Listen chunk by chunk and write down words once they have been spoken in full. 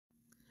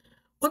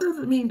What does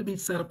it mean to be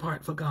set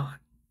apart for God?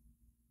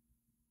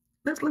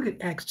 Let's look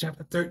at Acts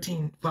chapter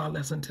 13 for our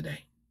lesson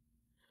today.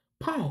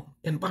 Paul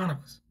and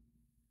Barnabas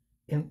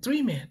and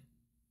three men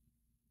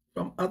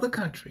from other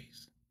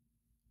countries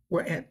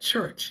were at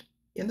church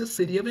in the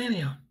city of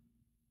Antioch.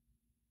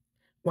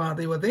 While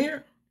they were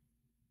there,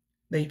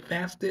 they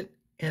fasted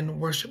and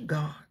worshiped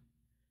God.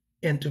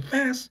 And to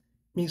fast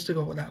means to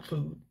go without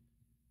food.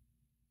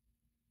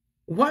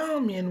 While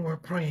men were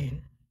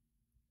praying,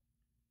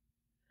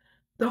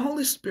 the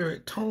Holy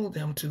Spirit told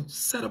them to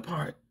set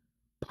apart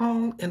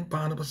Paul and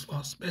Barnabas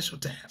for a special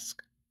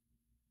task.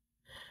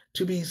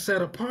 To be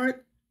set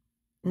apart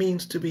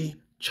means to be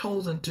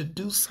chosen to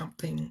do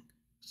something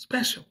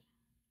special.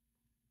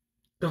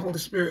 The Holy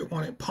Spirit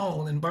wanted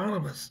Paul and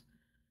Barnabas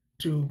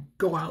to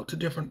go out to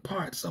different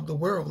parts of the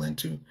world and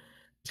to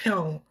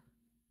tell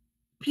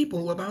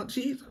people about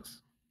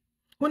Jesus.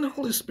 When the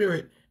Holy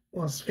Spirit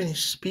was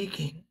finished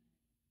speaking,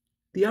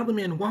 the other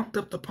men walked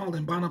up to Paul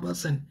and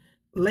Barnabas and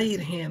laid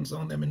hands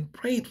on them and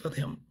prayed for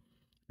them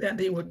that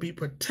they would be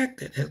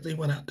protected as they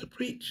went out to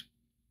preach.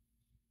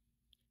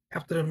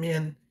 After the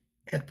men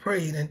had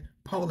prayed, and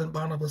Paul and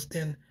Barnabas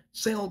then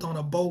sailed on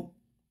a boat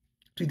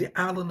to the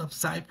island of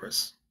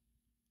Cyprus.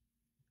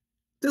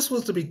 This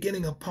was the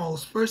beginning of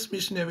Paul's first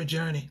missionary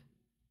journey.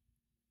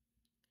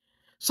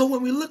 So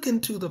when we look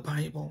into the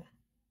Bible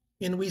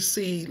and we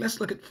see, let's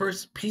look at 1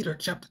 Peter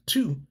chapter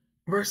 2,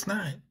 verse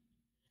 9.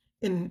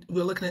 And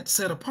we're looking at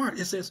set apart.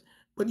 It says,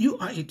 but you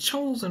are a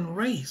chosen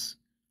race,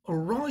 a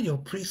royal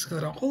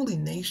priesthood, a holy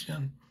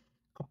nation,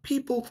 a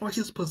people for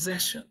his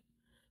possession,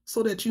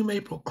 so that you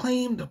may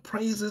proclaim the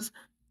praises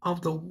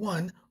of the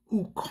one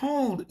who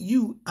called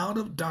you out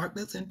of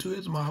darkness into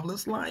his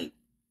marvelous light.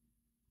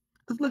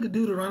 Let's look at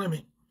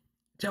Deuteronomy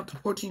chapter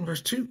 14,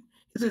 verse 2.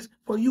 It says,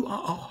 for you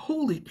are a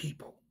holy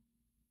people,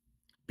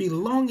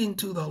 belonging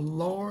to the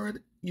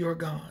Lord your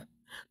God.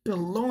 The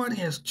Lord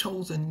has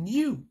chosen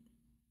you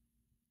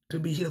to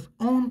be his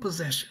own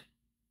possession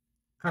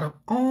out of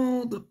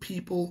all the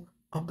people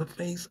of the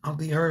face of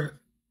the earth.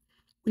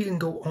 We can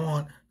go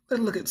on.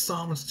 Let's look at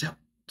Psalms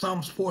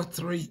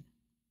 4:3.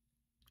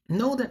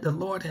 Know that the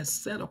Lord has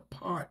set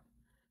apart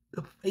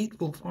the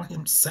faithful for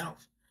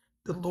himself.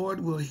 The Lord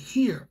will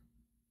hear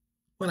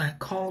when I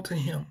call to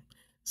him.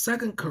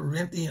 2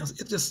 Corinthians,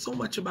 it's just so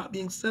much about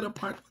being set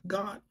apart for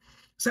God.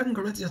 2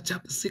 Corinthians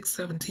chapter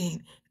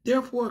 6:17.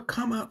 Therefore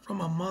come out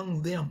from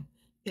among them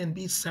and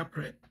be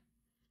separate,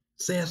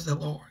 says the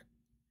Lord.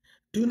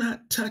 Do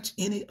not touch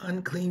any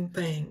unclean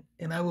thing,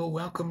 and I will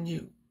welcome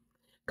you.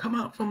 Come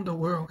out from the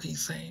world,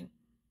 he's saying.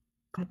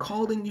 I'm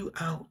calling you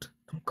out.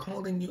 I'm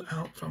calling you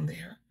out from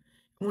there.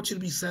 I want you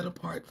to be set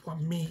apart for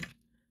me,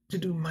 to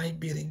do my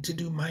bidding, to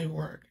do my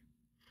work.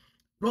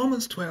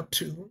 Romans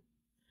 12:2.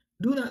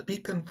 Do not be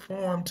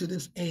conformed to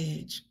this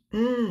age.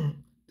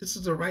 This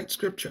is the right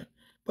scripture.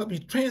 But be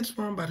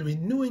transformed by the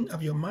renewing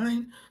of your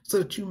mind so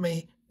that you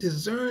may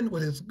discern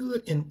what is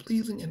good and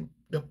pleasing and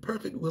the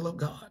perfect will of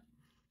God.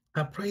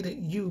 I pray that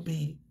you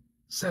be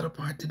set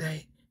apart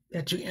today,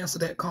 that you answer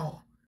that call.